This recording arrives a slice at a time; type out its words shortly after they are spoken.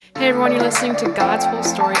Hey everyone, you're listening to God's Whole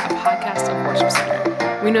Story, a podcast of Worship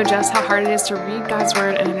Center. We know just how hard it is to read God's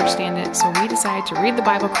Word and understand it, so we decided to read the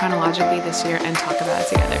Bible chronologically this year and talk about it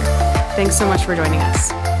together. Thanks so much for joining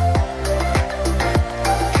us.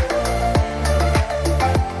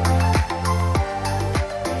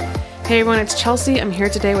 Hey everyone, it's Chelsea. I'm here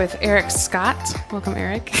today with Eric Scott. Welcome,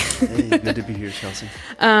 Eric. Hey, good to be here, Chelsea.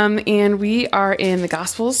 And we are in the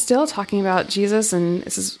Gospels still talking about Jesus, and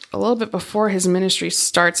this is a little bit before his ministry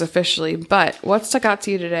starts officially. But what stuck out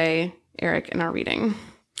to you today, Eric, in our reading?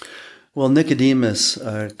 Well, Nicodemus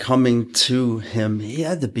coming to him, he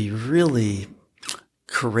had to be really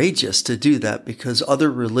courageous to do that because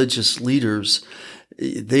other religious leaders,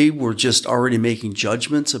 they were just already making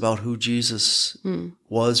judgments about who Jesus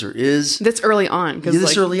was or is. That's early on.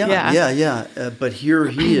 This early on, yeah. But here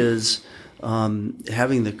he is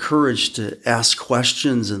having the courage to ask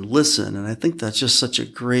questions and listen, and I think that's just such a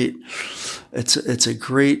great. It's a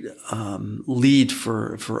great lead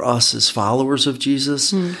for us as followers of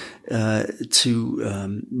Jesus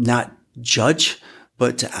to not judge,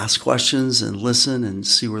 but to ask questions and listen and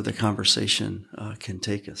see where the conversation can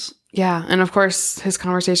take us. Yeah, and of course, his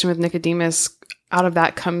conversation with Nicodemus, out of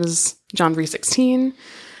that comes John 3:16.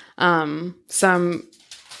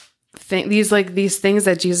 These things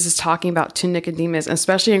that Jesus is talking about to Nicodemus,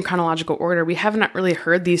 especially in chronological order, we haven't really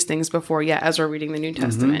heard these things before yet as we're reading the New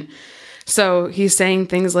Testament. So he's saying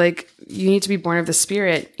things like, you need to be born of the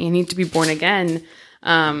Spirit, you need to be born again.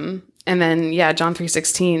 And then, John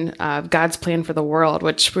 3:16, God's plan for the world,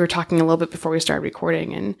 which we were talking a little bit before we started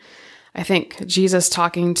recording. And I think Jesus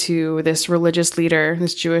talking to this religious leader,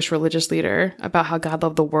 this Jewish religious leader, about how God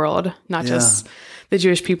loved the world, not just the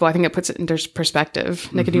Jewish people. I think it puts it into perspective.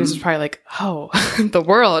 Nicodemus is probably like, oh, the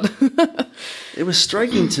world. It was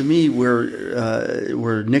striking to me where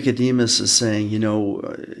Nicodemus is saying,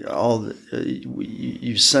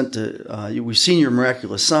 we've seen your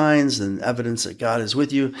miraculous signs and evidence that God is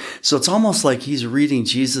with you. So it's almost like he's reading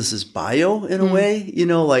Jesus's bio in a way,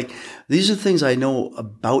 like these are things I know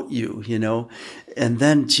about you, and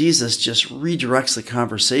then Jesus just redirects the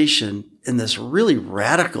conversation in this really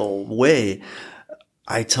radical way.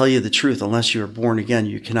 I tell you the truth, unless you are born again,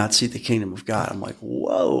 you cannot see the kingdom of God. I'm like,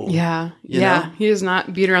 whoa. Yeah. He does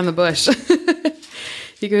not beat around the bush.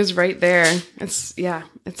 He goes right there. It's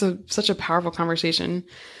such a powerful conversation.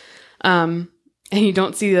 And you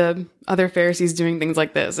don't see the other Pharisees doing things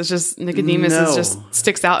like this. It's just Nicodemus just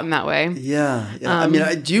sticks out in that way. Yeah.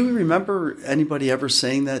 Do you remember anybody ever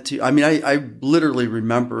saying that to you? I literally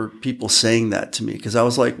remember people saying that to me because I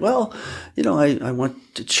was like, well, I went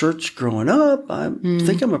to church growing up. I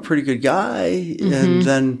think I'm a pretty good guy. And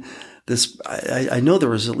then I know there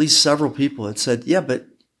was at least several people that said, yeah, but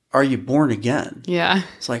are you born again? Yeah.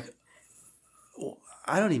 It's like,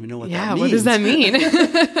 I don't even know what that means. Yeah, what does that mean?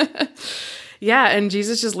 Yeah, and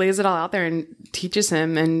Jesus just lays it all out there and teaches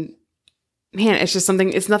him. And man, it's just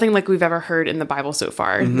it's nothing like we've ever heard in the Bible so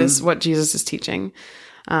far. This is what Jesus is teaching.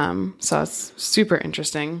 So it's super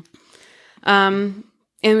interesting. And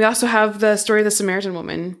we also have the story of the Samaritan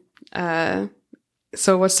woman.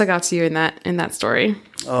 So what stuck out to you in that story?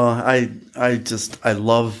 Oh, I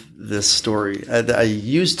love this story. I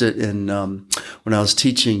used it in when I was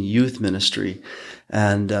teaching youth ministry.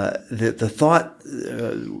 And the thought,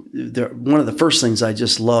 one of the first things I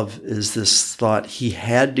just love is this thought, he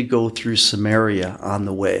had to go through Samaria on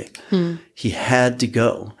the way. He had to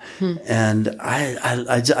go. And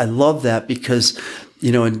I love that because,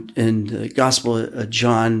 in the Gospel of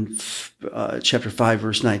John, chapter 5,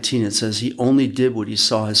 verse 19, it says he only did what he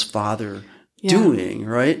saw his Father doing,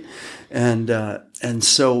 right? And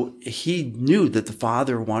so he knew that the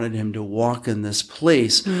Father wanted him to walk in this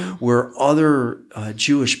place where other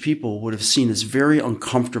Jewish people would have seen as very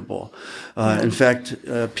uncomfortable. In fact,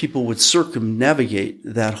 people would circumnavigate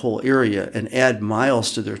that whole area and add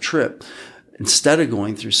miles to their trip instead of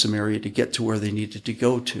going through Samaria to get to where they needed to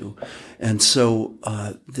go to. And so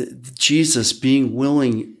Jesus being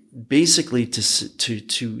willing basically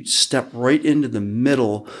to step right into the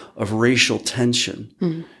middle of racial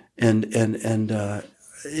tension. That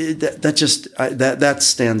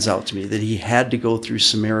stands out to me, that he had to go through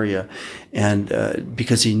Samaria, and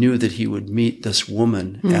because he knew that he would meet this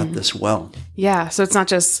woman at this well. Yeah, so it's not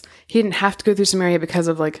just he didn't have to go through Samaria because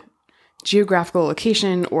of like geographical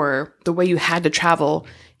location or the way you had to travel.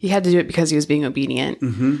 He had to do it because he was being obedient.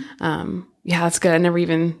 That's good. I never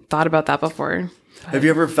even thought about that before. Have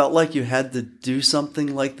you ever felt like you had to do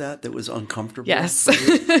something like that was uncomfortable? Yes.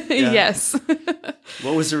 Yes.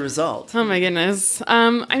 What was the result? Oh my goodness.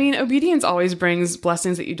 Obedience always brings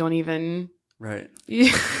blessings that you don't even... Right.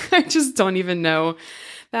 I just don't even know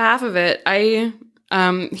the half of it.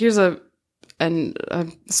 Here's a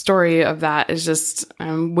story of that is just,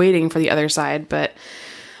 I'm waiting for the other side, but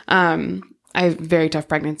I have very tough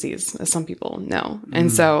pregnancies, as some people know.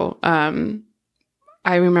 And so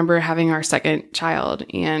I remember having our second child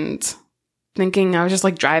and thinking, I was just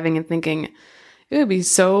like driving and thinking, it would be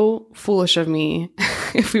so foolish of me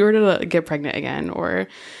if we were to get pregnant again or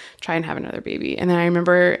try and have another baby. And then I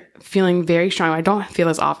remember feeling very strong. I don't feel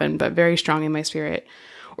as often, but very strong in my spirit.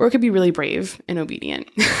 Or it could be really brave and obedient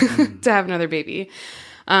to have another baby.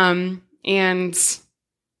 And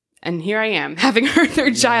here I am having our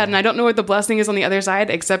third child, and I don't know what the blessing is on the other side,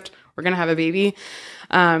 except we're going to have a baby.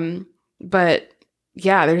 But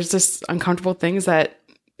yeah, there's just uncomfortable things that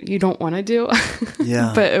you don't want to do.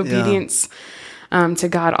 But obedience to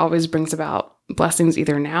God always brings about blessings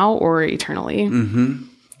either now or eternally.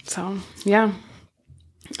 So, yeah.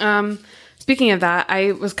 Speaking of that,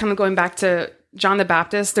 I was kind of going back to John the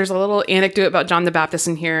Baptist. There's a little anecdote about John the Baptist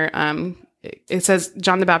in here. It says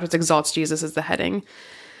John the Baptist exalts Jesus as the heading.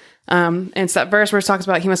 And it's that verse where it talks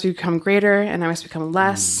about he must become greater and I must become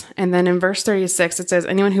less. And then in verse 36, it says,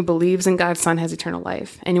 anyone who believes in God's Son has eternal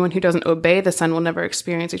life. Anyone who doesn't obey the Son will never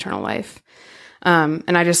experience eternal life.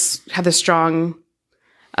 And I just had this strong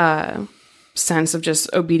sense of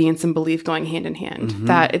just obedience and belief going hand in hand.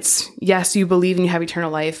 That it's, yes, you believe and you have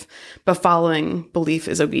eternal life, but following belief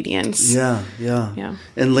is obedience. Yeah.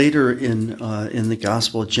 And later in the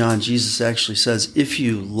Gospel of John, Jesus actually says, if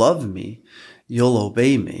you love me, you'll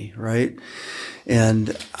obey me, right?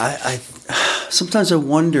 And I sometimes I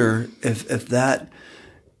wonder if that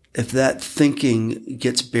thinking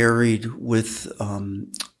gets buried with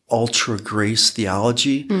ultra grace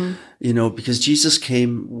theology, because Jesus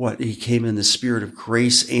came in the spirit of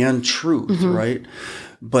grace and truth, right?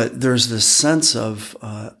 But there's this sense of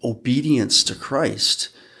obedience to Christ.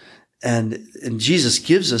 And Jesus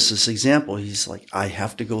gives us this example. He's like, I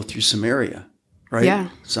have to go through Samaria, right? Yeah.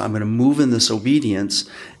 So I'm going to move in this obedience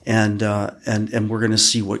and we're going to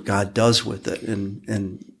see what God does with it.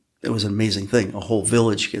 And it was an amazing thing. A whole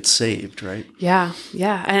village gets saved, right? Yeah.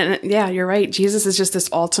 And you're right. Jesus is just this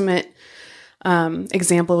ultimate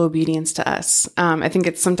example of obedience to us. I think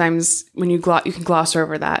it's sometimes when you can gloss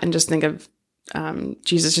over that and just think of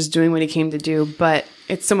Jesus just doing what he came to do, but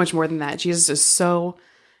it's so much more than that. Jesus is so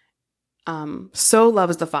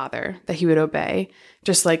loves the Father that he would obey,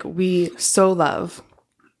 just like we so love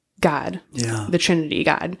God, the Trinity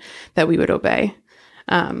God, that we would obey.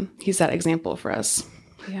 He's that example for us.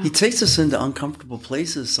 Yeah. He takes us into uncomfortable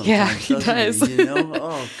places sometimes. Yeah, he does. He?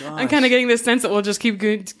 Oh, gosh. I'm kind of getting this sense that we'll just keep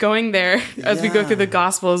going there as we go through the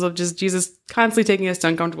Gospels of just Jesus constantly taking us to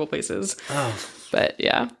uncomfortable places. Oh. But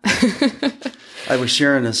yeah. I was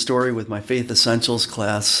sharing a story with my Faith Essentials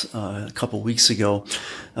class a couple weeks ago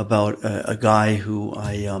about a guy who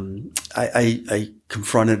I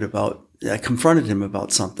confronted him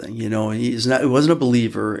about something, he wasn't a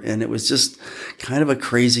believer, and it was just kind of a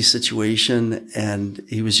crazy situation. And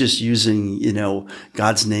he was just using,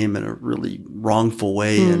 God's name in a really wrongful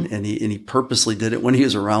way. And he purposely did it when he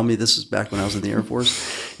was around me. This was back when I was in the Air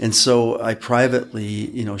Force. And so I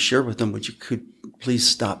privately, shared with him, could please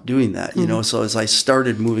stop doing that, So as I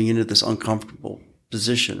started moving into this uncomfortable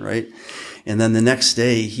position, right? And then the next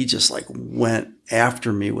day he just went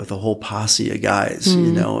after me with a whole posse of guys,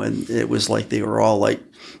 and it was like they were all like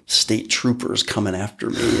state troopers coming after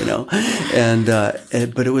me,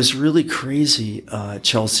 but it was really crazy,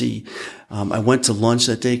 Chelsea. I went to lunch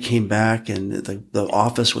that day, came back, and the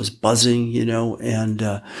office was buzzing, and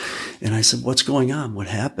I said, what's going on? What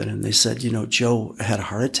happened? And they said, Joe had a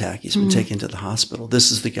heart attack. He's been taken to the hospital.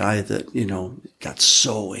 This is the guy that, got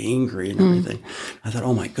so angry and everything. I thought,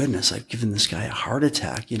 oh my goodness, I've given this guy a heart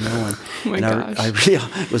attack, and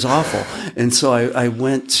it was awful. And so I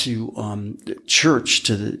went to the church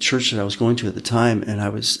that I was going to at the time, and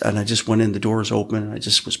I just went in, the doors open, and I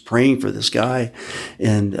just was praying for this guy,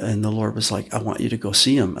 and the Lord was like, I want you to go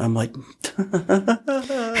see him. I'm like, no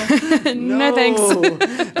thanks.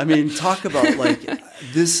 I mean, talk about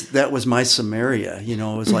that was my Samaria,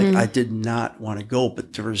 it was like, I did not want to go,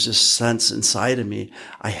 but there was this sense inside of me,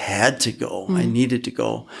 I had to go. I needed to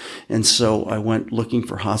go. And so I went looking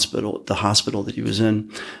for the hospital that he was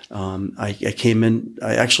in. I came in,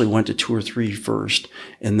 I actually went to 2 or 3 first,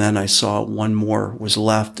 and then I saw one more was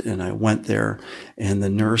left, and I went there, and the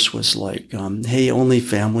nurse was like, hey, only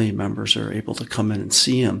family members are able to come in and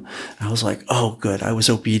see him. And I was like, oh, good. I was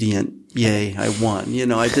obedient. Yay, I won.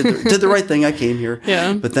 I did the right thing. I came here.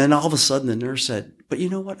 Yeah. But then all of a sudden the nurse said, but you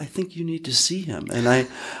know what? I think you need to see him. And I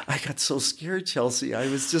got so scared, Chelsea. I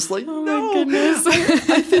was just like, Oh no, my goodness.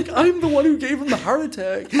 I think I'm the one who gave him the heart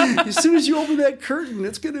attack. As soon as you open that curtain,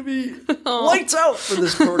 it's going to be lights out for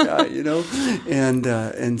this poor guy, you know?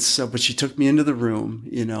 And so, but she took me into the room,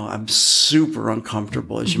 you know, I'm super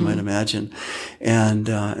uncomfortable, as you might imagine.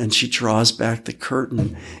 And she draws back the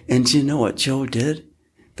curtain. And do you know what Joe did?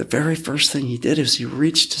 The very first thing he did is he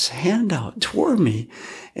reached his hand out toward me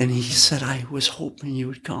and he said, I was hoping you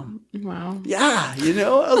would come. Wow. Yeah, you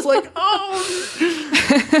know, I was like,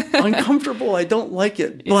 oh, uncomfortable. I don't like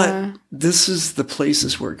it. But this is the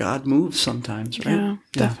places where God moves sometimes, right? Yeah,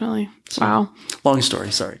 definitely. Wow. Long story,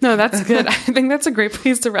 sorry. No, that's good. I think that's a great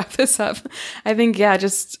place to wrap this up. I think,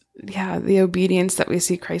 the obedience that we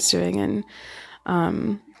see Christ doing.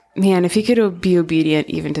 And man, if he could be obedient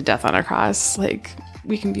even to death on a cross, like,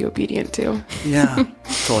 we can be obedient too. Yeah.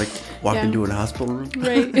 So like walk into a hospital room.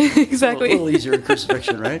 Right. Exactly. A little easier in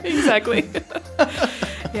crucifixion, right? Exactly.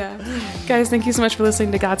 Yeah. Guys, thank you so much for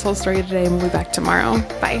listening to God's Whole Story today, and we'll be back tomorrow.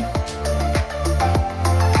 Bye.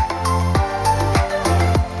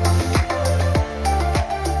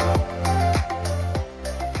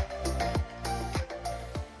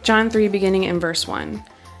 John 3, beginning in verse 1.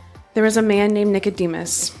 There was a man named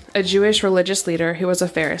Nicodemus, a Jewish religious leader who was a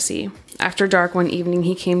Pharisee. After dark one evening,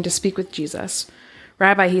 he came to speak with Jesus.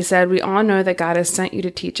 Rabbi, he said, we all know that God has sent you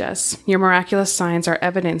to teach us. Your miraculous signs are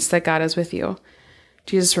evidence that God is with you.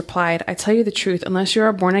 Jesus replied, I tell you the truth, unless you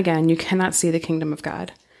are born again, you cannot see the kingdom of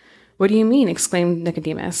God. What do you mean? Exclaimed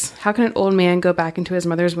Nicodemus. How can an old man go back into his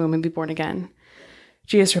mother's womb and be born again?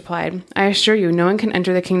 Jesus replied, I assure you, no one can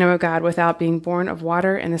enter the kingdom of God without being born of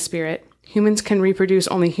water and the Spirit. Humans can reproduce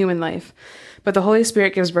only human life, but the Holy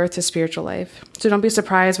Spirit gives birth to spiritual life. So don't be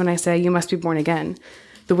surprised when I say you must be born again.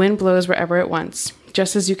 The wind blows wherever it wants,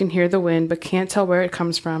 just as you can hear the wind but can't tell where it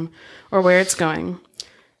comes from or where it's going.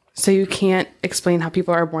 So you can't explain how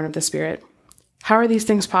people are born of the Spirit. How are these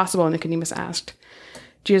things possible? Nicodemus asked.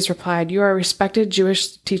 Jesus replied, you are a respected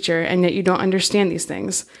Jewish teacher, and yet you don't understand these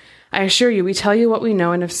things. I assure you, we tell you what we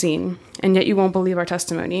know and have seen, and yet you won't believe our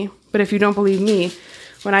testimony. But if you don't believe me,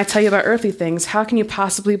 when I tell you about earthly things, how can you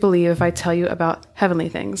possibly believe if I tell you about heavenly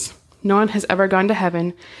things? No one has ever gone to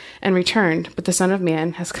heaven and returned, but the Son of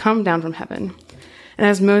Man has come down from heaven. And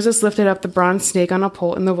as Moses lifted up the bronze snake on a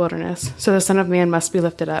pole in the wilderness, so the Son of Man must be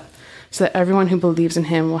lifted up, so that everyone who believes in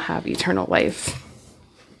him will have eternal life.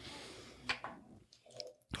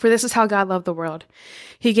 For this is how God loved the world.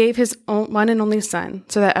 He gave his one and only Son,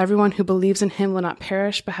 so that everyone who believes in him will not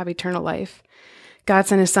perish but have eternal life. God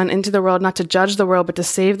sent his Son into the world not to judge the world, but to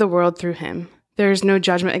save the world through him. There is no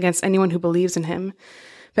judgment against anyone who believes in him.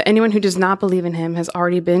 But anyone who does not believe in him has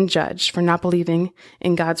already been judged for not believing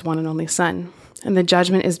in God's one and only Son. And the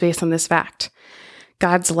judgment is based on this fact.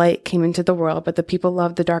 God's light came into the world, but the people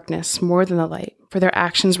loved the darkness more than the light, for their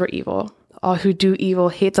actions were evil. All who do evil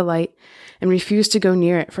hate the light and refuse to go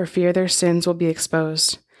near it for fear their sins will be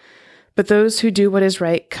exposed. But those who do what is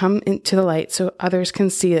right come into the light so others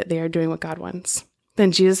can see that they are doing what God wants.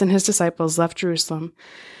 Then Jesus and his disciples left Jerusalem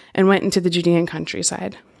and went into the Judean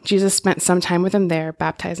countryside. Jesus spent some time with them there,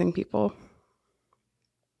 baptizing people.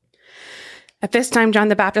 At this time, John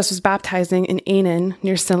the Baptist was baptizing in Aenon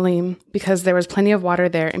near Salim because there was plenty of water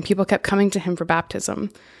there and people kept coming to him for baptism.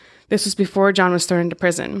 This was before John was thrown into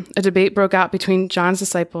prison. A debate broke out between John's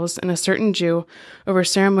disciples and a certain Jew over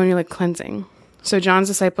ceremonial cleansing. So John's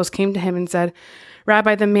disciples came to him and said,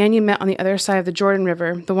 Rabbi, the man you met on the other side of the Jordan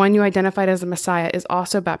River, the one you identified as the Messiah, is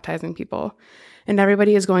also baptizing people, and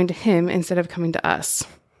everybody is going to him instead of coming to us.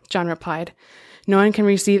 John replied, No one can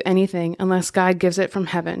receive anything unless God gives it from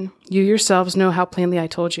heaven. You yourselves know how plainly I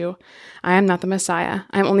told you. I am not the Messiah.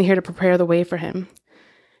 I am only here to prepare the way for him.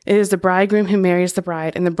 It is the bridegroom who marries the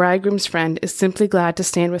bride, and the bridegroom's friend is simply glad to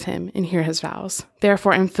stand with him and hear his vows.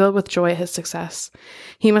 Therefore, I am filled with joy at his success.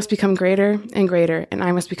 He must become greater and greater, and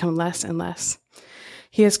I must become less and less.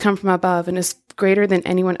 He has come from above and is greater than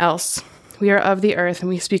anyone else. We are of the earth, and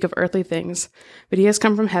we speak of earthly things, but he has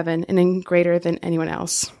come from heaven and is greater than anyone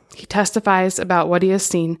else. He testifies about what he has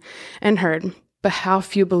seen and heard, but how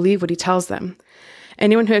few believe what he tells them.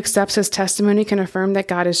 Anyone who accepts his testimony can affirm that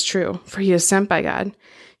God is true, for he is sent by God.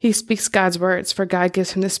 He speaks God's words, for God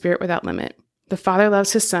gives him the Spirit without limit. The Father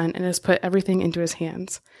loves his Son and has put everything into his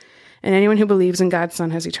hands. And anyone who believes in God's Son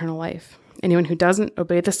has eternal life. Anyone who doesn't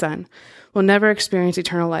obey the Son will never experience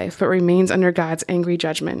eternal life, but remains under God's angry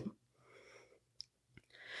judgment.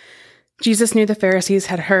 Jesus knew the Pharisees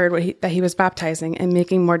had heard that he was baptizing and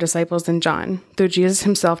making more disciples than John. Though Jesus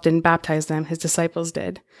himself didn't baptize them, his disciples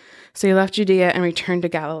did. So he left Judea and returned to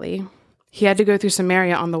Galilee. He had to go through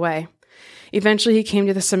Samaria on the way. Eventually, he came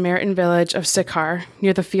to the Samaritan village of Sychar,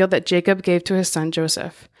 near the field that Jacob gave to his son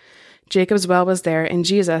Joseph. Jacob's well was there, and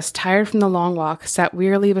Jesus, tired from the long walk, sat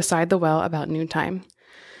wearily beside the well about noontime.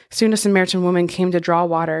 Soon a Samaritan woman came to draw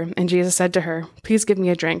water, and Jesus said to her, "Please give me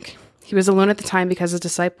a drink." He was alone at the time because his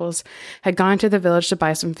disciples had gone to the village to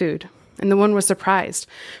buy some food. And the woman was surprised,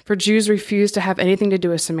 for Jews refused to have anything to do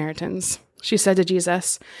with Samaritans. She said to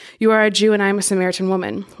Jesus, "You are a Jew and I am a Samaritan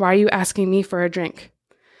woman. Why are you asking me for a drink?"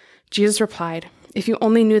 Jesus replied, "If you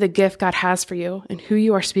only knew the gift God has for you and who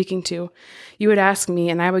you are speaking to, you would ask me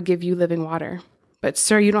and I would give you living water." "But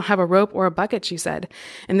sir, you don't have a rope or a bucket," she said,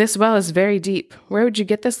 "and this well is very deep. Where would you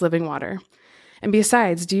get this living water? And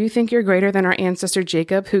besides, do you think you're greater than our ancestor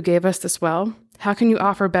Jacob, who gave us this well? How can you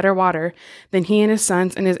offer better water than he and his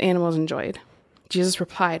sons and his animals enjoyed?" Jesus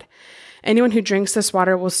replied, "Anyone who drinks this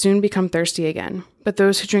water will soon become thirsty again, but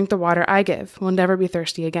those who drink the water I give will never be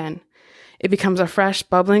thirsty again. It becomes a fresh,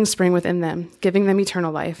 bubbling spring within them, giving them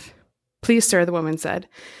eternal life." "Please, sir," the woman said,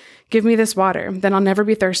 "give me this water, then I'll never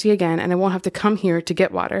be thirsty again, and I won't have to come here to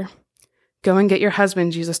get water." "Go and get your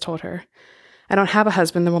husband," Jesus told her. "I don't have a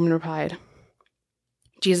husband," the woman replied.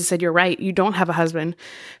 Jesus said, "You're right, you don't have a husband,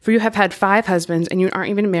 for you have had 5 husbands, and you aren't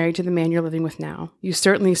even married to the man you're living with now. You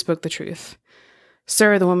certainly spoke the truth."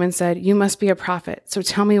 "Sir," the woman said, "you must be a prophet. So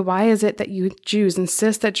tell me, why is it that you Jews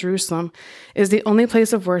insist that Jerusalem is the only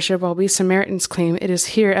place of worship, while we Samaritans claim it is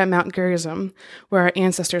here at Mount Gerizim, where our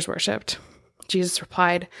ancestors worshipped?" Jesus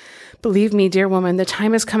replied, "Believe me, dear woman, the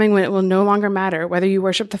time is coming when it will no longer matter whether you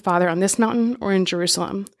worship the Father on this mountain or in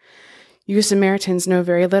Jerusalem. You Samaritans know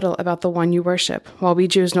very little about the one you worship, while we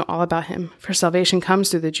Jews know all about him, for salvation comes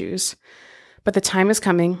through the Jews. But the time is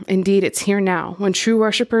coming, indeed it's here now, when true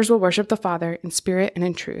worshippers will worship the Father in spirit and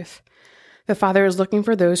in truth. The Father is looking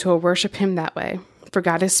for those who will worship him that way, for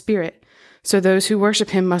God is spirit, so those who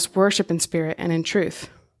worship him must worship in spirit and in truth."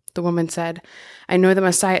 The woman said, "I know the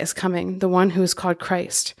Messiah is coming, the one who is called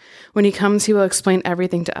Christ. When he comes, he will explain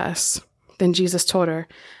everything to us." Then Jesus told her,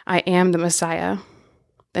 "I am the Messiah."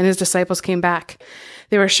 Then his disciples came back.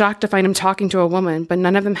 They were shocked to find him talking to a woman, but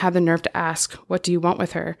none of them had the nerve to ask, "What do you want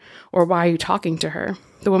with her?" or "Why are you talking to her?"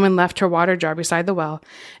 The woman left her water jar beside the well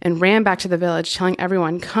and ran back to the village, telling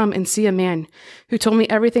everyone, "Come and see a man who told me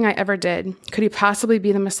everything I ever did. Could he possibly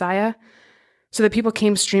be the Messiah?" So the people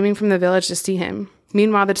came streaming from the village to see him.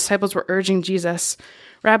 Meanwhile, the disciples were urging Jesus,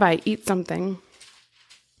 "Rabbi, eat something."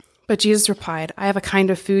 But Jesus replied, "I have a kind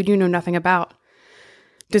of food you know nothing about."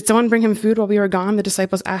 "Did someone bring him food while we were gone?" the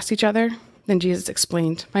disciples asked each other. Then Jesus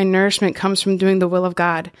explained, "My nourishment comes from doing the will of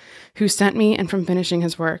God, who sent me, and from finishing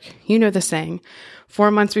his work. You know the saying, 4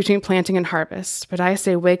 months between planting and harvest. But I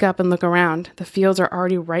say, wake up and look around. The fields are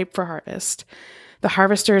already ripe for harvest. The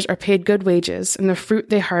harvesters are paid good wages, and the fruit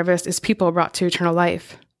they harvest is people brought to eternal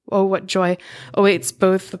life. Oh, what joy awaits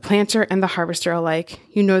both the planter and the harvester alike.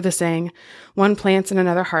 You know the saying, one plants and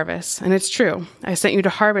another harvests. And it's true. I sent you to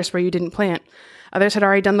harvest where you didn't plant. Others had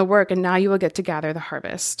already done the work, and now you will get to gather the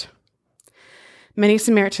harvest." Many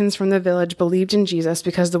Samaritans from the village believed in Jesus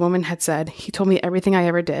because the woman had said, "He told me everything I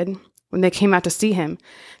ever did." When they came out to see him,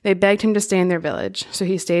 they begged him to stay in their village. So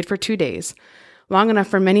he stayed for 2 days, long enough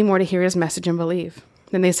for many more to hear his message and believe.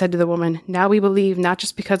 Then they said to the woman, "Now we believe, not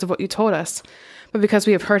just because of what you told us, but because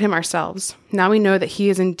we have heard him ourselves. Now we know that he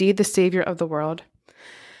is indeed the Savior of the world."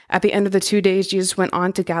 At the end of the 2 days, Jesus went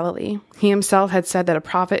on to Galilee. He himself had said that a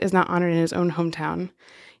prophet is not honored in his own hometown.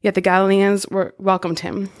 Yet the Galileans welcomed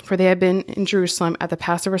him, for they had been in Jerusalem at the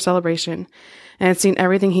Passover celebration and had seen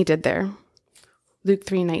everything he did there. Luke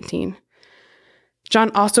 3:19.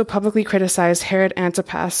 John also publicly criticized Herod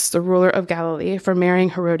Antipas, the ruler of Galilee, for marrying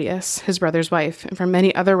Herodias, his brother's wife, and for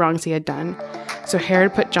many other wrongs he had done. So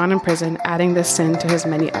Herod put John in prison, adding this sin to his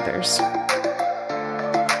many others.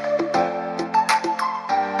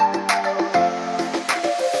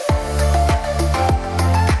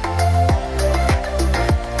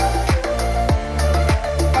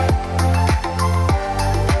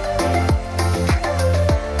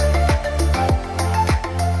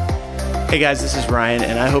 Hey guys, this is Ryan,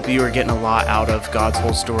 and I hope you are getting a lot out of God's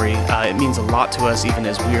whole story. It means a lot to us even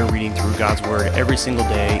as we are reading through God's Word every single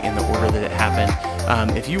day in the order that it happened.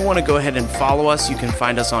 If you want to go ahead and follow us, you can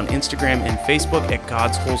find us on Instagram and Facebook at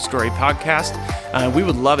God's Whole Story Podcast. We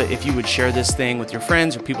would love it if you would share this thing with your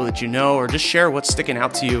friends or people that you know, or just share what's sticking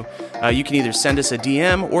out to you. You can either send us a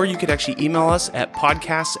DM, or you could actually email us at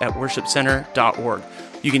podcasts@worshipcenter.org.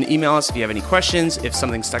 You can email us if you have any questions, if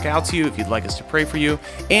something stuck out to you, if you'd like us to pray for you.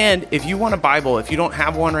 And if you want a Bible, if you don't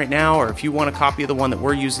have one right now, or if you want a copy of the one that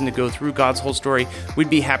we're using to go through God's whole story,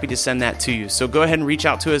 we'd be happy to send that to you. So go ahead and reach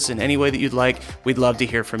out to us in any way that you'd like. We'd love to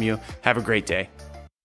hear from you. Have a great day.